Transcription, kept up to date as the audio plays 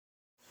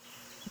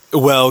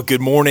Well,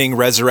 good morning,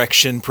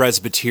 Resurrection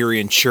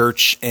Presbyterian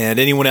Church, and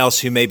anyone else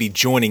who may be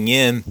joining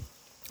in.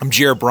 I'm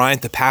Jared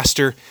Bryant, the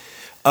pastor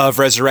of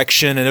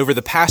Resurrection, and over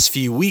the past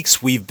few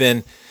weeks, we've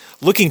been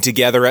looking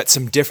together at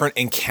some different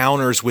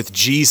encounters with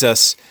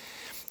Jesus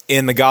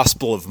in the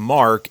Gospel of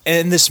Mark.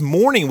 And this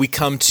morning, we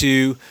come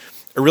to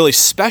a really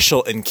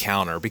special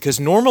encounter because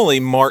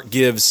normally Mark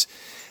gives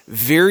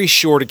very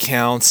short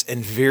accounts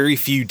and very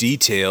few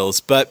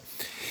details, but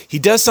he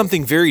does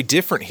something very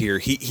different here.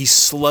 He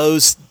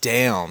slows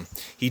down,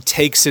 he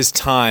takes his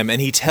time,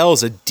 and he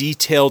tells a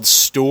detailed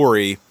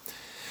story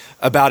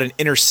about an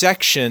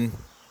intersection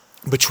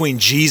between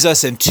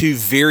Jesus and two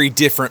very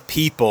different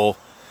people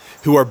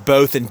who are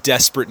both in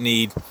desperate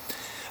need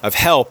of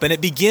help. And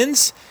it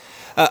begins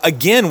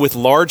again with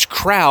large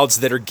crowds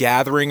that are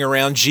gathering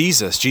around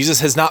Jesus. Jesus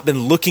has not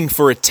been looking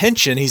for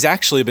attention. He's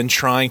actually been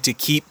trying to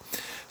keep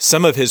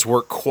some of his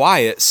work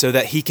quiet so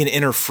that he can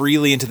enter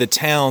freely into the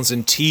towns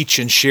and teach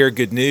and share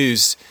good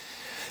news.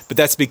 But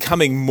that's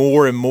becoming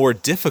more and more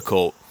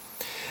difficult.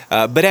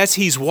 But as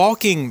he's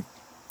walking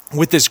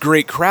with this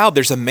great crowd,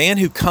 there's a man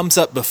who comes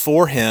up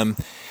before him,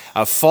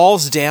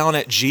 falls down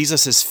at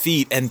Jesus'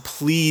 feet and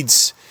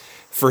pleads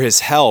for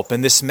his help.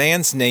 And this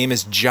man's name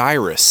is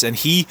Jairus, and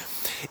he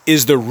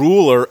is the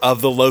ruler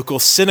of the local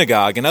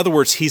synagogue. In other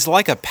words, he's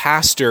like a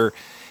pastor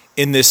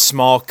in this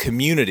small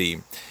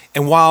community.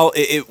 And while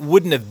it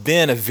wouldn't have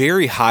been a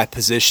very high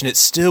position, it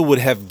still would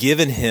have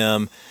given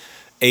him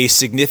a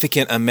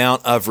significant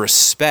amount of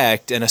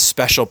respect and a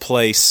special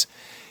place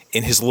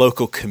in his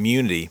local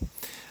community.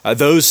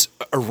 Those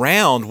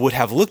around would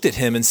have looked at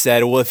him and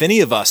said, well, if any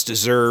of us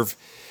deserve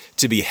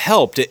to be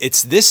helped,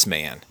 it's this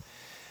man.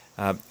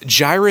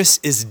 Jairus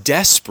is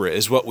desperate,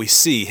 is what we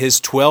see.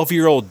 His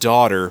 12-year-old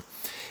daughter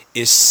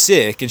is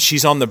sick, and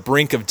she's on the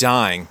brink of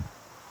dying.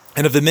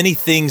 And of the many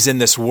things in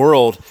this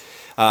world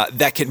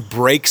that can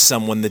break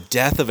someone, the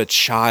death of a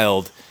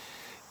child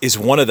is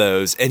one of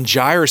those. And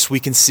Jairus, we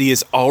can see,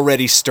 is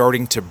already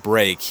starting to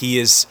break. He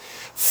is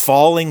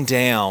falling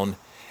down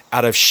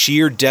out of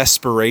sheer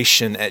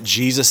desperation at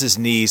Jesus'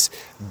 knees,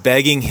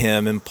 begging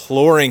him,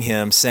 imploring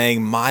him,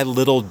 saying, "My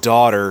little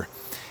daughter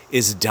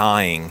is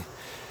dying.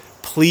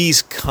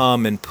 Please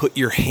come and put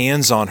your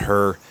hands on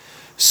her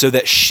so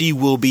that she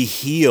will be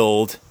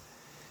healed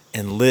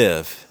and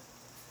live."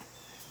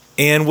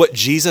 And what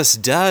Jesus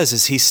does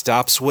is he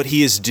stops what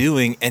he is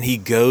doing and he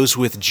goes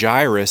with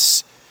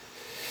Jairus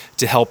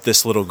to help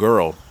this little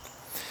girl.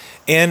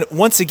 And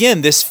once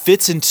again, this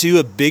fits into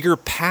a bigger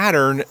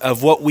pattern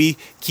of what we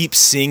keep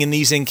seeing in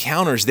these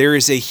encounters. There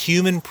is a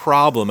human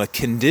problem, a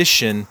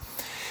condition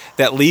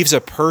that leaves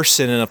a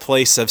person in a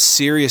place of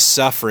serious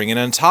suffering. And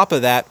on top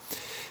of that,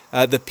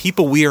 the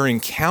people we are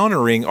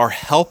encountering are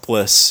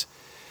helpless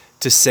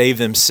to save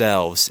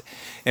themselves.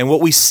 And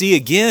what we see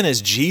again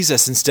is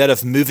Jesus, instead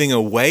of moving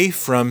away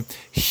from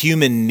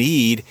human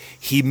need,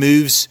 he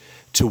moves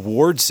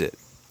towards it.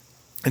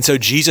 And so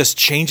Jesus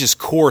changes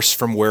course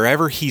from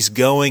wherever he's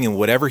going and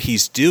whatever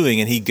he's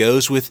doing, and he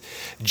goes with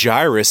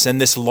Jairus,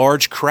 and this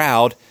large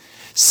crowd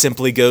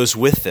simply goes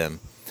with them.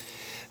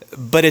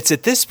 But it's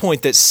at this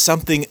point that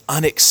something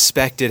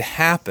unexpected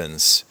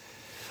happens.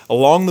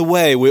 Along the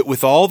way,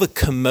 with all the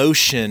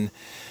commotion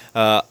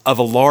of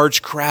a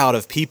large crowd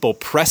of people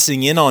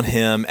pressing in on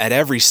him at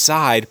every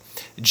side,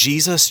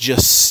 Jesus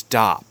just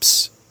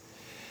stops.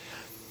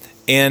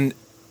 And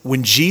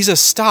when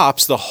Jesus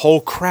stops, the whole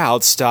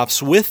crowd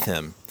stops with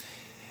him.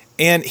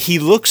 And he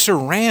looks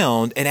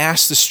around and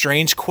asks the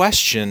strange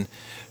question,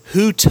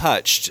 "Who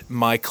touched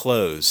my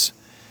clothes?"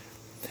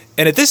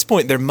 And at this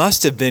point, there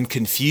must have been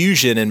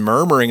confusion and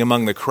murmuring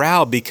among the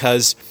crowd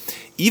because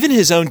even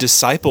his own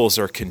disciples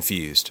are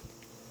confused.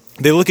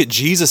 They look at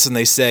Jesus and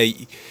they say,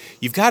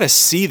 "You've got to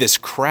see this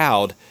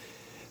crowd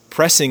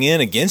pressing in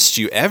against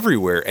you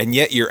everywhere, and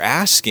yet you're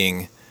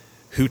asking,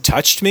 'Who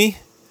touched me?'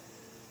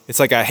 It's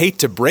like, I hate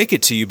to break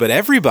it to you, but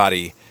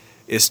everybody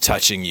is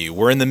touching you.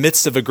 We're in the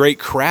midst of a great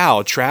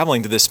crowd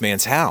traveling to this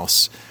man's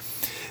house."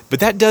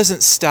 But that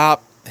doesn't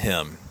stop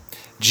him.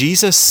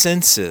 Jesus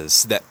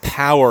senses that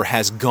power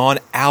has gone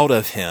out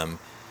of him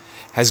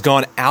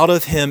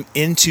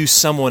into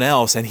someone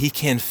else, and he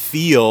can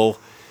feel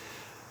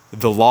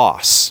the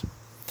loss.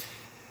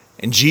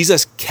 And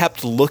Jesus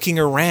kept looking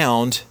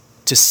around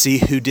to see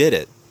who did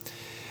it.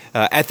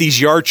 At these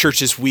yard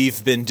churches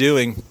we've been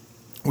doing,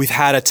 we've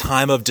had a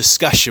time of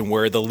discussion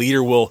where the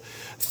leader will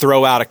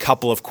throw out a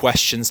couple of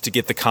questions to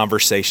get the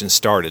conversation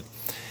started.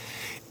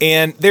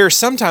 And there are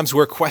some times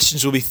where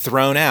questions will be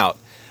thrown out,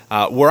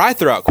 where I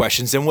throw out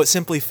questions, and what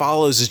simply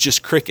follows is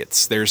just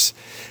crickets. There's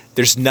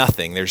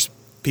nothing. There's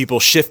people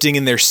shifting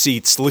in their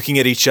seats, looking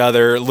at each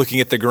other,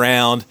 looking at the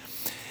ground.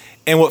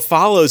 And what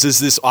follows is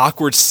this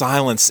awkward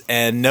silence,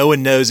 and no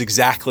one knows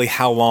exactly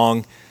how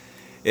long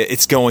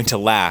it's going to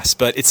last.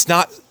 But it's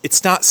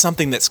not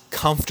something that's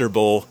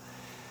comfortable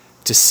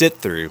to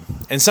sit through.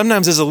 And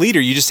sometimes as a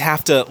leader, you just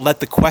have to let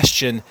the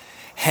question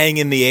hang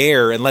in the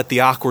air and let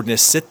the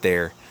awkwardness sit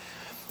there.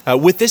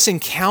 With this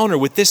encounter,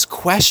 with this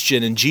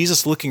question and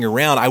Jesus looking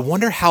around, I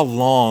wonder how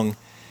long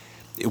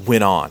it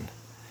went on.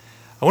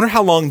 I wonder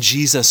how long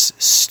Jesus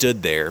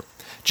stood there,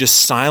 just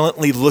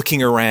silently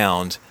looking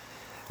around,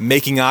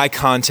 making eye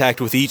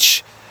contact with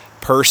each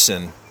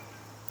person.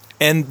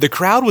 And the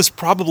crowd was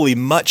probably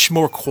much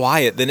more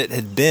quiet than it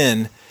had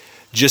been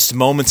just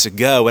moments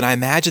ago. And I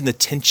imagine the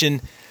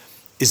tension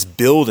is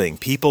building.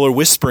 People are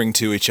whispering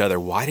to each other,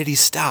 why did he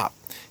stop?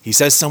 He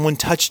says someone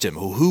touched him.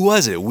 Well, who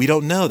was it? We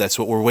don't know. That's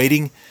what we're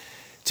waiting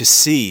to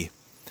see.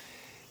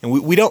 And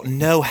we don't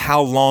know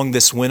how long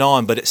this went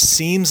on, but it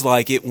seems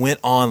like it went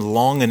on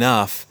long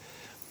enough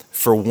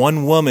for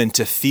one woman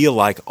to feel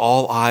like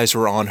all eyes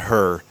were on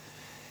her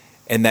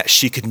and that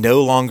she could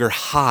no longer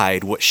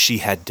hide what she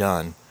had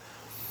done.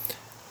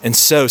 And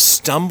so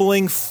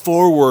stumbling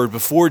forward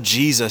before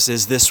Jesus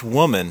is this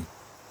woman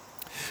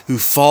who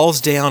falls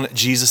down at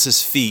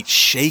Jesus' feet,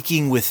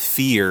 shaking with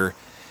fear,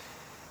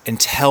 and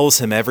tells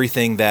him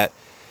everything that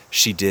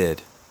she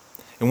did.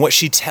 And what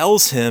she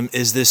tells him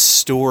is this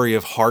story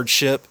of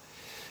hardship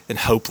and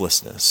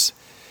hopelessness.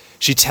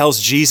 She tells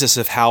Jesus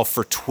of how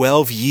for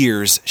 12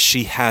 years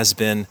she has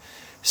been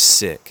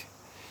sick.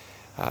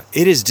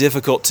 It is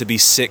difficult to be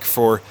sick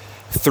for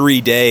 3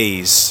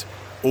 days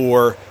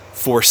or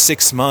for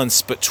 6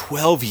 months, but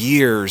 12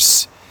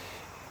 years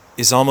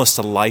is almost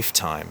a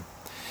lifetime.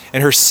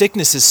 And her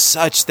sickness is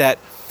such that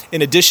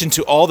in addition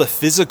to all the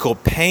physical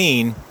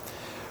pain,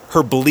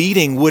 her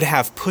bleeding would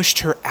have pushed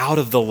her out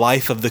of the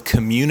life of the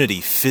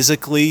community,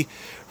 physically,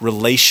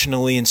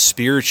 relationally, and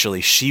spiritually.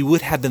 She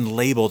would have been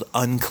labeled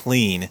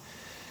unclean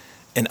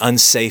and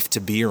unsafe to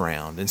be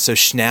around. And so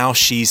now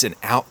she's an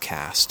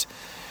outcast.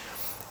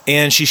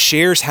 And she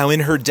shares how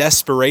in her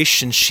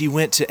desperation, she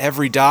went to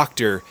every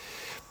doctor,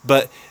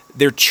 but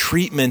their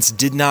treatments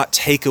did not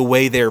take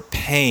away their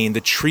pain. The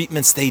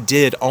treatments they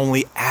did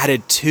only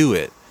added to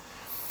it.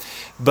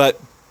 But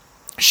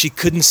she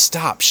couldn't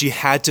stop. She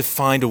had to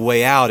find a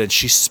way out, and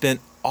she spent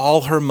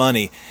all her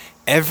money,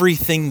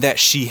 everything that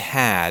she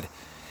had,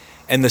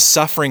 and the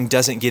suffering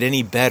doesn't get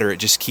any better. It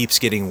just keeps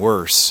getting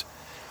worse.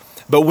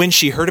 But when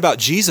she heard about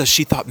Jesus,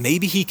 she thought,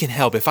 maybe he can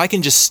help. If I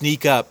can just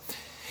sneak up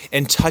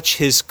and touch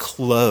his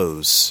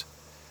clothes,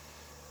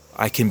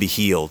 I can be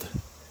healed.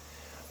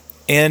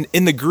 And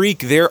in the Greek,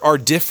 there are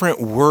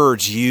different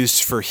words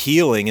used for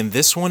healing, and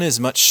this one is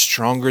much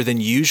stronger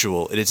than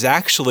usual. It is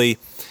actually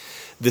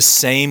the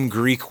same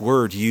Greek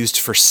word used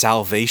for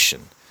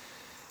salvation.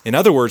 In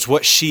other words,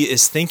 what she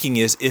is thinking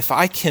is, if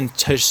I can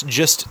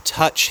just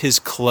touch his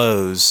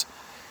clothes,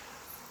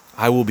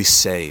 I will be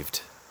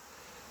saved.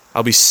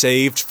 I'll be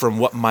saved from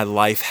what my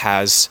life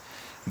has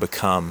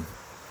become.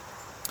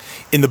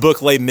 In the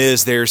book Les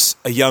Mis, there's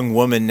a young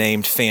woman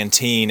named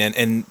Fantine,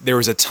 and there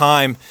was a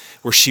time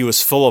where she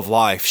was full of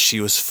life. She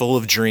was full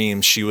of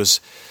dreams. She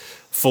was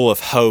full of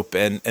hope,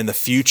 and the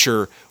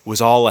future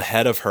was all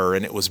ahead of her,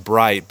 and it was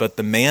bright. But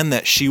the man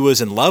that she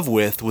was in love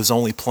with was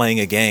only playing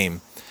a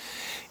game.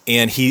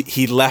 And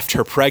he left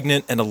her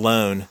pregnant and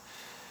alone.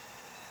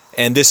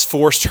 And this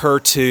forced her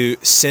to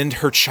send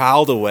her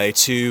child away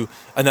to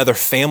another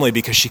family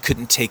because she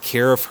couldn't take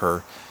care of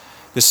her.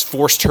 This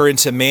forced her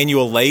into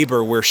manual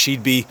labor where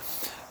she'd be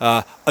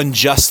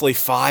unjustly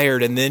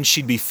fired, and then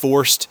she'd be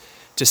forced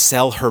to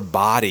sell her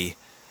body,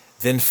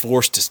 then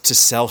forced to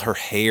sell her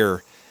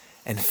hair,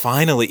 and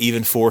finally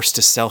even forced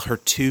to sell her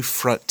 2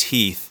 front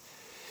teeth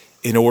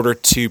in order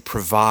to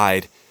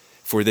provide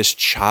for this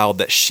child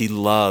that she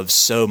loves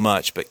so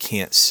much but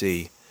can't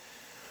see.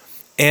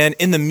 And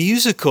in the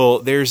musical,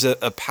 there's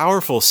a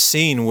powerful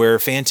scene where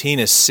Fantine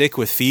is sick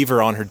with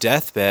fever on her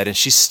deathbed, and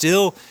she's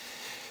still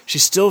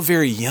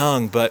very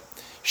young, but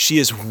she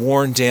is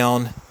worn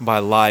down by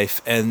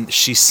life, and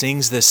she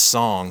sings this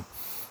song.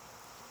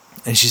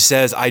 And she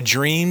says, I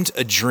dreamed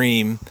a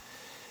dream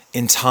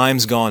in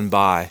times gone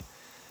by,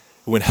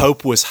 when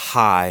hope was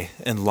high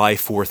and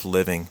life worth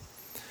living.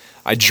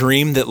 I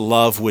dreamed that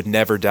love would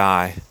never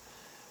die.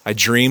 I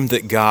dreamed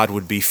that God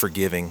would be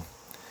forgiving.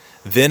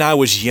 Then I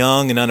was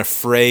young and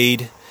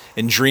unafraid,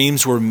 and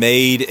dreams were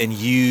made and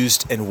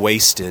used and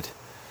wasted.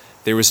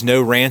 There was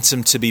no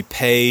ransom to be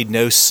paid,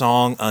 no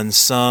song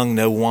unsung,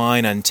 no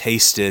wine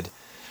untasted.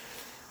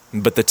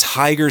 But the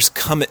tigers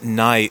come at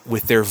night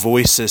with their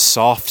voices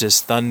soft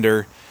as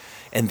thunder,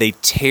 and they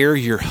tear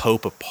your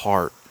hope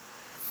apart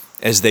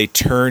as they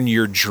turn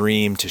your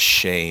dream to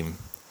shame.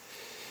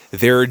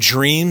 There are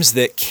dreams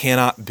that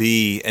cannot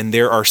be, and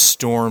there are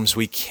storms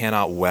we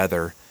cannot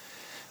weather.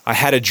 I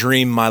had a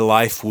dream my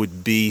life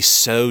would be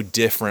so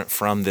different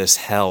from this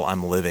hell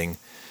I'm living,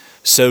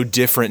 so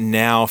different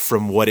now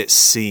from what it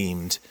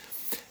seemed.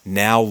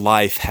 Now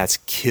life has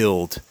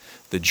killed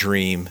the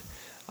dream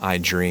I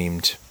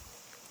dreamed.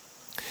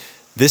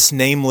 This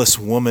nameless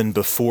woman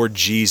before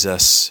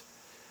Jesus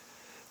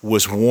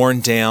was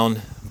worn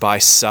down by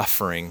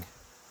suffering,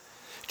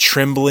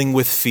 trembling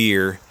with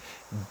fear,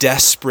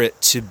 desperate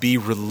to be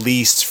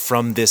released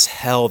from this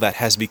hell that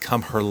has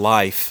become her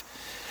life,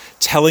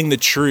 telling the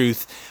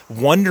truth,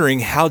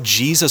 wondering how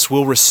Jesus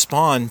will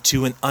respond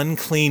to an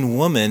unclean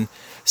woman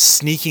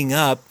sneaking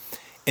up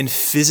and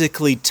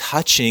physically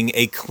touching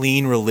a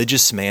clean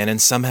religious man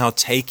and somehow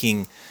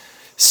taking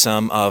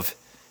some of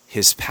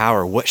his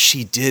power. What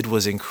she did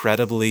was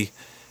incredibly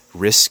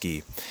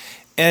risky.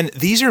 And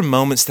these are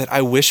moments that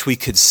I wish we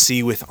could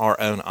see with our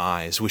own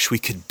eyes, wish we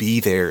could be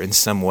there in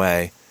some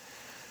way.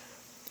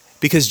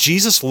 Because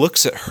Jesus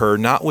looks at her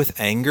not with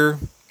anger,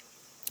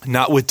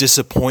 not with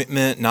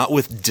disappointment, not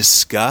with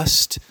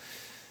disgust,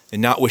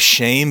 and not with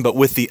shame, but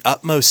with the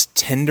utmost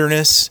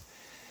tenderness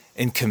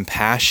and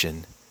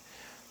compassion.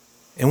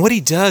 And what he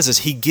does is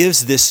he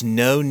gives this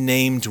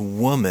no-named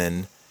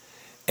woman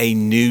a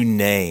new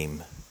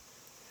name,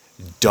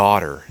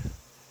 daughter.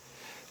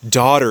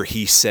 Daughter,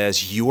 he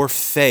says, your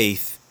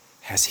faith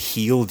has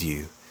healed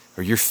you,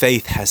 or your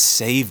faith has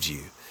saved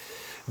you.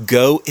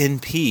 Go in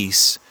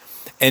peace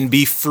and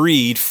be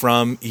freed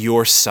from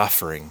your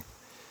suffering.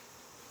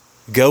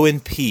 Go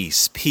in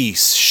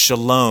peace,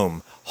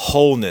 shalom,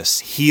 wholeness,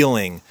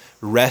 healing,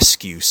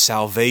 rescue,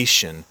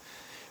 salvation,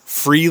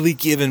 freely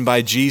given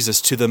by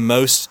Jesus to the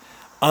most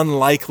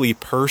unlikely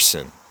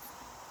person.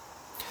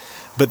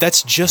 But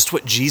that's just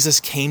what Jesus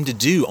came to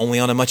do, only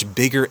on a much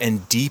bigger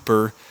and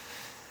deeper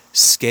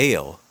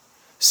scale.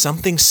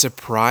 Something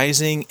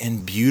surprising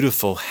and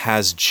beautiful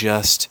has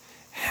just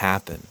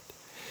happened.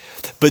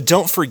 But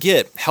don't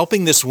forget,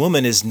 helping this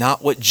woman is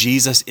not what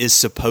Jesus is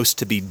supposed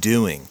to be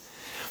doing.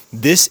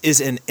 This is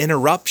an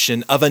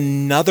interruption of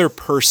another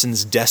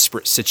person's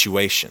desperate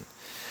situation.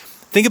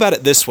 Think about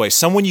it this way.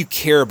 Someone you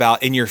care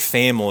about in your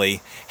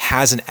family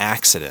has an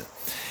accident.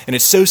 And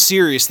it's so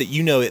serious that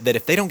you know that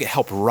if they don't get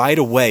help right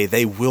away,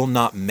 they will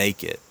not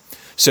make it.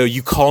 So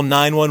you call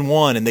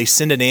 911 and they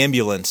send an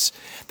ambulance.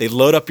 They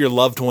load up your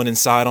loved one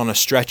inside on a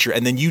stretcher,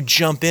 and then you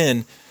jump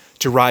in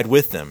to ride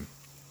with them.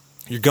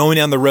 You're going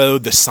down the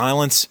road, the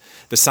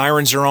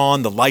sirens are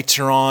on, the lights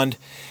are on,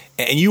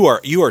 and you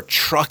are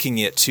trucking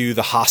it to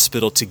the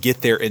hospital to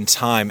get there in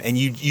time, and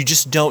you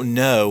just don't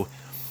know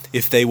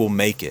if they will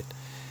make it.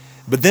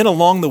 But then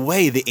along the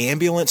way, the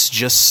ambulance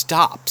just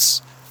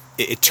stops.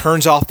 It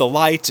turns off the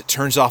lights, it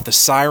turns off the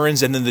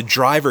sirens, and then the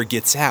driver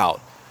gets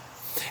out.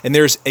 And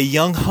there's a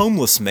young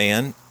homeless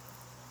man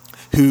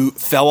who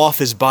fell off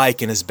his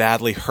bike and is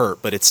badly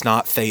hurt, but it's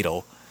not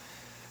fatal.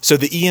 So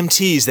the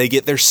EMTs, they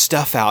get their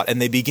stuff out and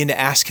they begin to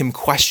ask him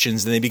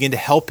questions, and they begin to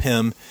help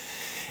him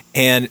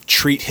and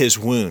treat his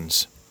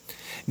wounds.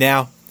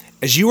 Now,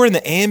 as you are in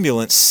the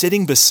ambulance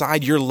sitting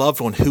beside your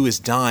loved one who is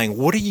dying,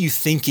 what are you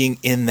thinking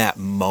in that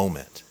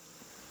moment?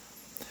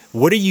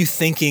 What are you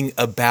thinking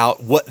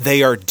about what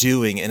they are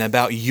doing and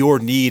about your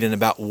need and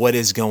about what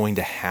is going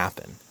to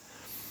happen?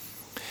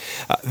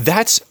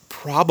 That's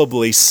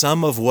probably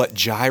some of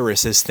what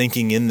Jairus is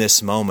thinking in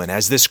this moment.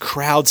 As this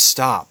crowd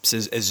stops,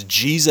 as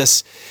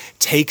Jesus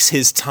takes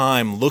his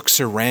time, looks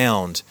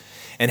around,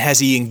 and as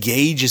he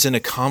engages in a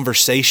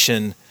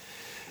conversation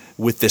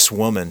with this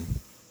woman,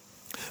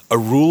 a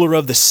ruler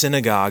of the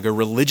synagogue, a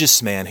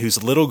religious man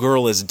whose little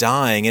girl is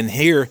dying, and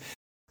here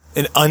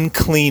an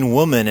unclean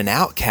woman, an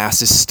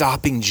outcast, is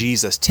stopping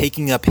Jesus,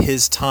 taking up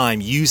his time,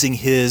 using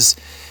his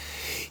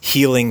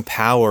healing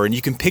power. And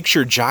you can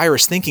picture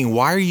Jairus thinking,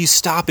 why are you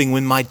stopping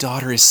when my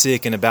daughter is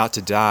sick and about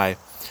to die?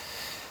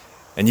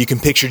 And you can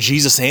picture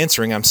Jesus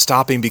answering, I'm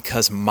stopping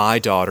because my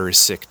daughter is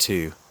sick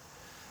too.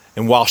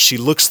 And while she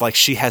looks like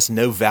she has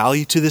no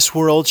value to this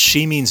world,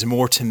 she means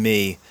more to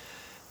me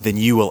than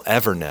you will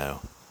ever know.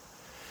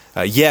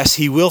 Yes,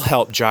 he will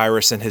help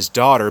Jairus and his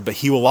daughter, but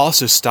he will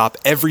also stop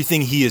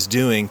everything he is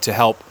doing to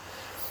help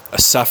a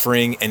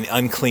suffering and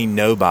unclean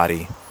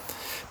nobody.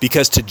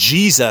 Because to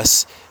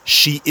Jesus,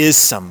 she is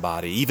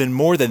somebody. Even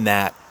more than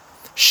that,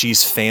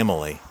 she's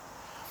family.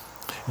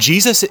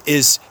 Jesus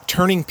is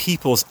turning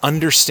people's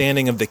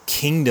understanding of the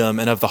kingdom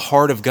and of the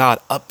heart of God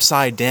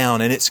upside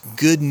down, and it's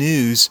good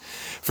news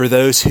for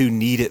those who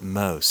need it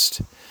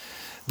most.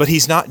 But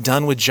he's not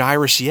done with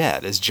Jairus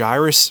yet. As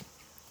Jairus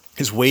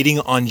is waiting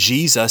on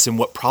Jesus in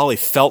what probably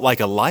felt like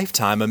a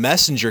lifetime, a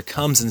messenger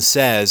comes and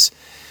says,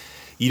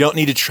 you don't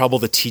need to trouble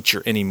the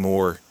teacher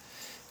anymore.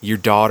 Your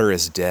daughter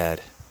is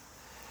dead.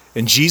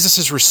 And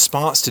Jesus'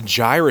 response to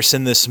Jairus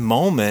in this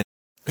moment,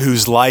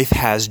 whose life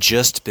has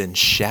just been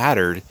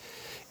shattered,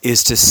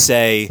 is to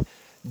say,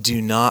 do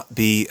not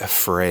be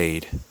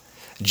afraid.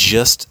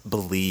 Just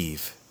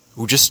believe.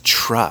 Or just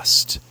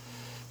trust.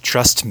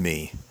 Trust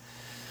me.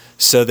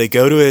 So they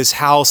go to his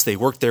house, they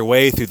work their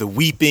way through the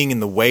weeping and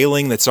the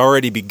wailing that's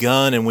already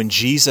begun, and when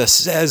Jesus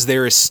says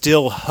there is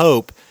still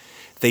hope,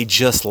 they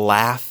just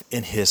laugh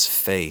in his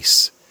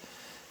face.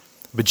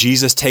 But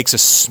Jesus takes a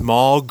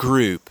small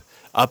group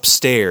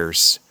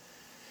upstairs.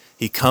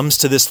 He comes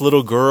to this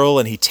little girl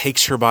and he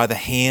takes her by the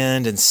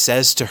hand and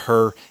says to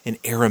her in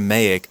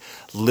Aramaic,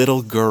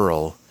 little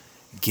girl,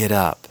 get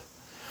up.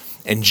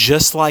 And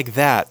just like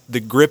that,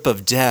 the grip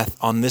of death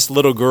on this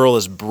little girl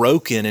is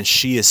broken and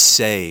she is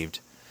saved.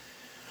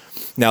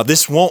 Now,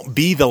 this won't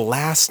be the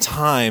last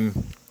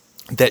time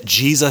that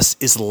Jesus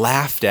is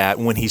laughed at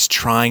when he's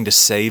trying to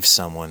save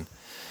someone.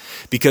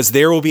 Because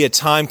there will be a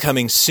time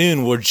coming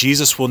soon where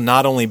Jesus will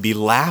not only be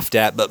laughed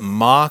at, but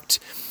mocked,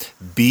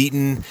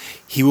 beaten.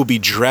 He will be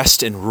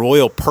dressed in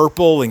royal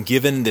purple and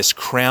given this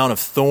crown of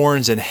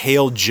thorns and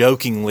hailed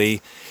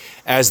jokingly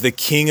as the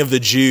King of the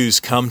Jews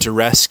come to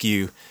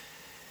rescue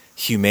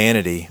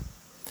humanity.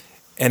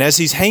 And as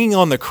he's hanging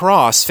on the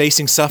cross,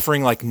 facing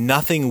suffering like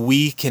nothing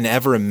we can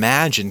ever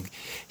imagine,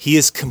 he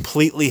is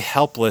completely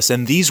helpless,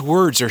 and these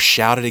words are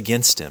shouted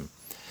against him.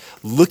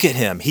 Look at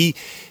him. He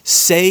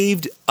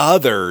saved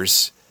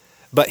others,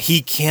 but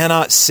he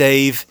cannot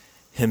save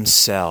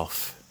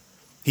himself.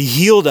 He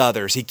healed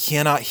others. He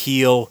cannot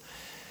heal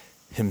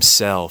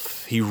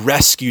himself. He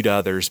rescued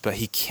others, but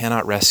he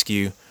cannot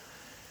rescue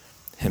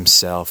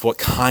himself. What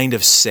kind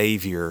of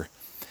Savior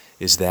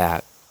is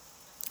that?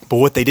 But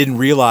what they didn't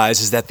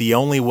realize is that the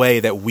only way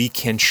that we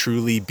can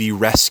truly be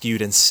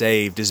rescued and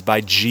saved is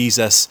by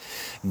Jesus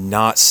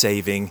not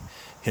saving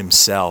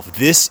himself.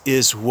 This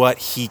is what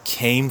he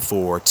came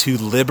for, to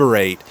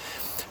liberate,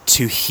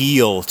 to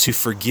heal, to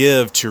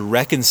forgive, to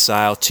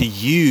reconcile, to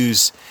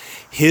use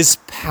his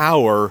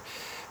power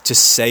to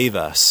save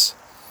us.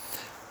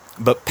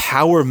 But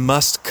power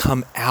must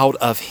come out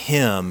of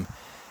him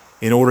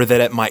in order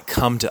that it might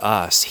come to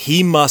us.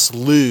 He must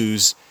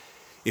lose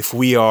if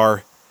we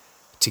are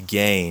to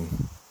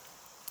gain,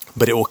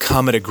 but it will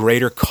come at a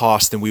greater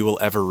cost than we will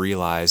ever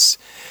realize.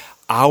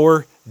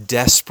 Our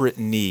desperate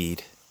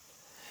need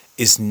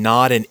is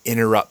not an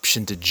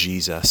interruption to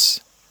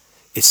Jesus.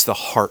 It's the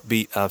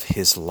heartbeat of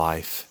his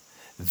life,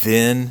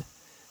 then,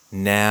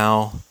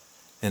 now,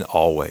 and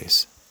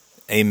always.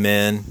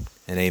 Amen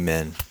and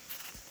amen.